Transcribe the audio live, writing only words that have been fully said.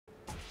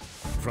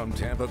from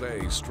Tampa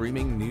Bay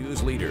streaming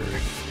news leader.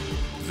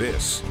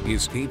 This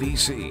is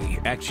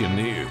ABC Action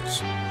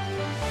News.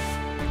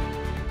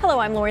 Hello,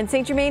 I'm Lauren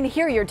St. Germain.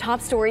 Here are your top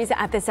stories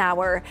at this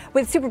hour.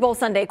 With Super Bowl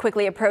Sunday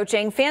quickly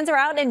approaching, fans are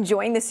out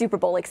enjoying the Super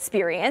Bowl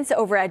experience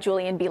over at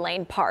Julian B.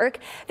 Lane Park.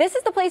 This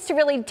is the place to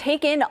really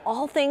take in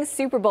all things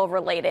Super Bowl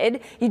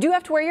related. You do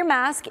have to wear your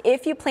mask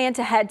if you plan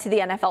to head to the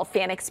NFL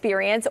fan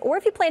experience or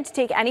if you plan to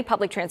take any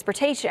public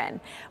transportation.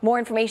 More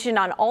information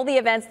on all the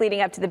events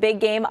leading up to the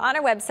big game on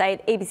our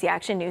website,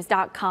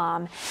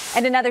 abcactionnews.com.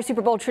 And another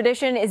Super Bowl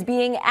tradition is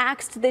being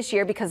axed this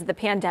year because of the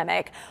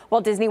pandemic.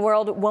 Walt Disney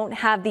World won't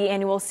have the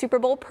annual Super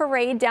Bowl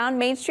parade down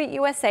Main Street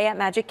USA at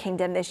Magic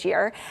Kingdom this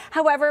year.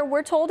 However,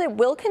 we're told it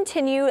will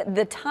continue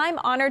the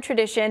time-honored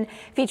tradition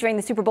featuring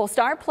the Super Bowl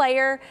star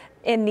player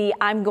in the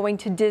I'm Going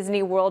to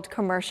Disney World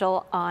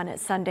commercial on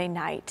Sunday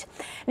night.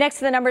 Next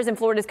to the numbers in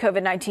Florida's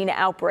COVID-19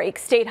 outbreak,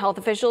 state health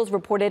officials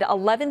reported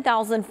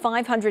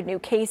 11,500 new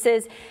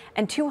cases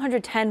and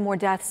 210 more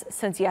deaths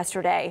since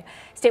yesterday.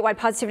 Statewide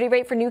positivity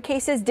rate for new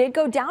cases did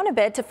go down a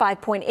bit to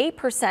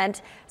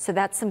 5.8%, so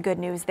that's some good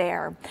news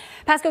there.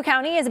 Pasco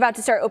County is about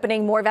to start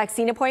opening more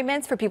vaccine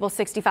appointments for people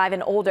 65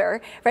 and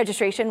older.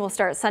 Registration will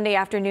start Sunday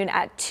afternoon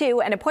at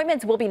 2, and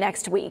appointments will be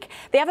next week.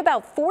 They have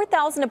about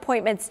 4,000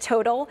 appointments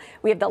total.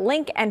 We have the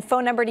link and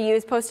phone number to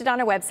use posted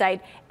on our website,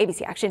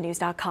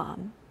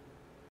 abcactionnews.com.